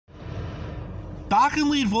Dokken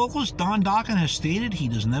lead vocalist Don Dokken has stated he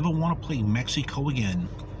does never want to play Mexico again.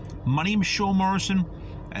 My name is Sean Morrison.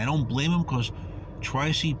 I don't blame him because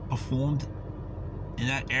twice he performed in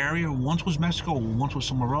that area. Once was Mexico, once was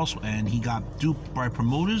somewhere else, and he got duped by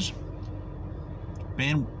promoters.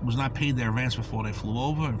 Band was not paid their advance before they flew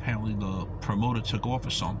over, and apparently the promoter took off or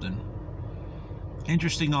something.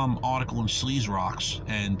 Interesting article in Sleaze Rocks,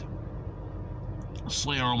 and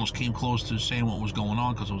Slayer almost came close to saying what was going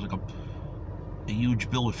on because it was like a huge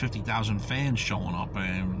bill with 50,000 fans showing up,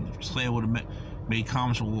 and if Slayer would have made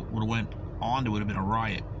comments, would have went on, there would have been a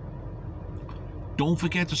riot. Don't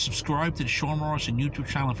forget to subscribe to the Sean Morrison YouTube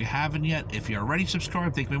channel if you haven't yet. If you're already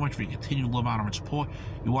subscribed, thank you very much for your continued love, honor, and support.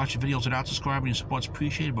 You watch the videos without subscribing, your support's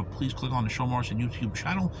appreciated, but please click on the Sean Morrison YouTube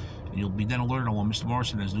channel, and you'll be then alerted on when Mr.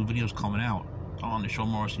 Morrison has new videos coming out on the Sean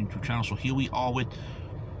Morrison YouTube channel. So here we are with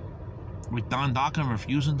Don Dokken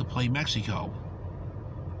refusing to play Mexico.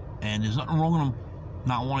 And there's nothing wrong with him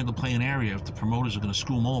not wanting to play an area if the promoters are going to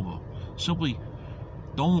screw him over. Simply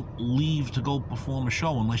don't leave to go perform a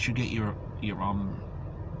show unless you get your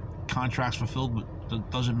contracts fulfilled. But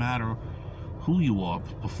it doesn't matter who you are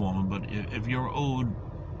performing. But if you're owed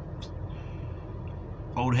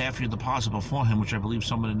half your deposit beforehand, which I believe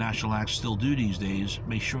some of the national acts still do these days,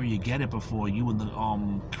 make sure you get it before you and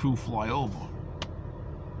the crew fly over.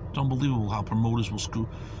 It's unbelievable how promoters will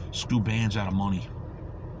screw bands out of money.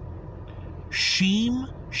 Shame,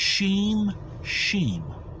 shame, shame.